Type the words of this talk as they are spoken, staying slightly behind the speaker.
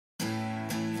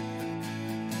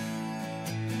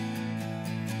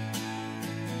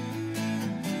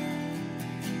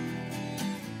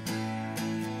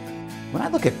When I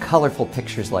look at colorful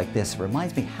pictures like this, it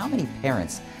reminds me how many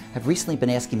parents have recently been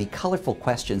asking me colorful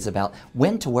questions about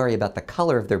when to worry about the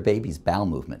color of their baby's bowel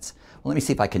movements. Well, let me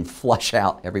see if I can flush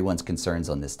out everyone's concerns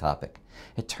on this topic.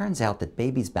 It turns out that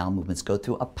babies' bowel movements go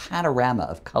through a panorama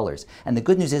of colors, and the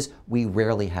good news is we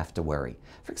rarely have to worry.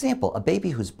 For example, a baby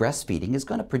who's breastfeeding is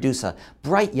going to produce a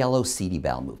bright yellow, seedy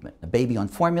bowel movement. A baby on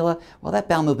formula, well, that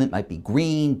bowel movement might be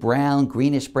green, brown,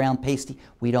 greenish brown, pasty.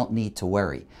 We don't need to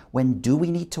worry. When do we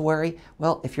need to worry?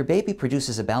 Well, if your baby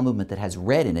produces a bowel movement that has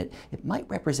red in it, it might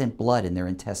represent blood in their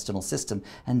intestinal system,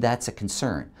 and that's a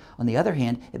concern. On the other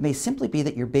hand, it may simply be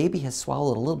that your baby has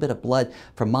swallowed a little bit of blood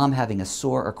from mom having a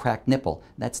sore or cracked nipple.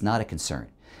 That's not a concern.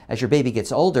 As your baby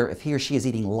gets older, if he or she is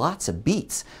eating lots of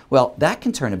beets, well, that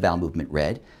can turn a bowel movement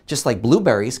red, just like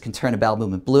blueberries can turn a bowel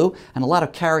movement blue, and a lot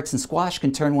of carrots and squash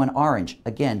can turn one orange.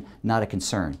 Again, not a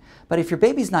concern. But if your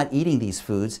baby's not eating these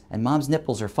foods and mom's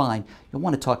nipples are fine, you'll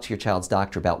want to talk to your child's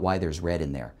doctor about why there's red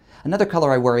in there. Another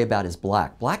color I worry about is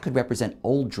black. Black could represent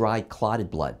old, dry, clotted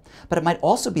blood. But it might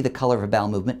also be the color of a bowel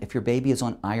movement if your baby is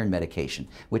on iron medication,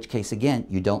 in which case, again,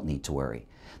 you don't need to worry.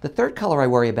 The third color I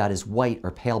worry about is white or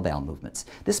pale bowel movements.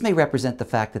 This may represent the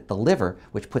fact that the liver,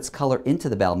 which puts color into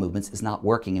the bowel movements, is not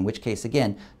working, in which case,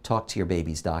 again, talk to your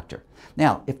baby's doctor.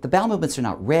 Now, if the bowel movements are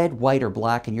not red, white, or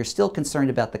black, and you're still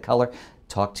concerned about the color,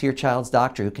 talk to your child's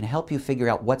doctor who can help you figure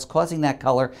out what's causing that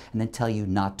color and then tell you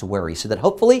not to worry, so that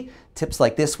hopefully tips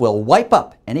like this will wipe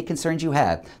up any concerns you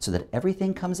have so that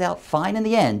everything comes out fine in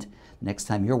the end next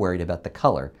time you're worried about the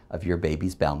color of your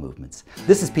baby's bowel movements.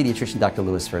 This is pediatrician Dr.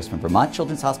 Lewis First from Vermont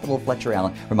Children's Hospital of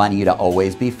Fletcher, reminding you to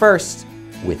always be first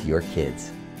with your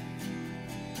kids.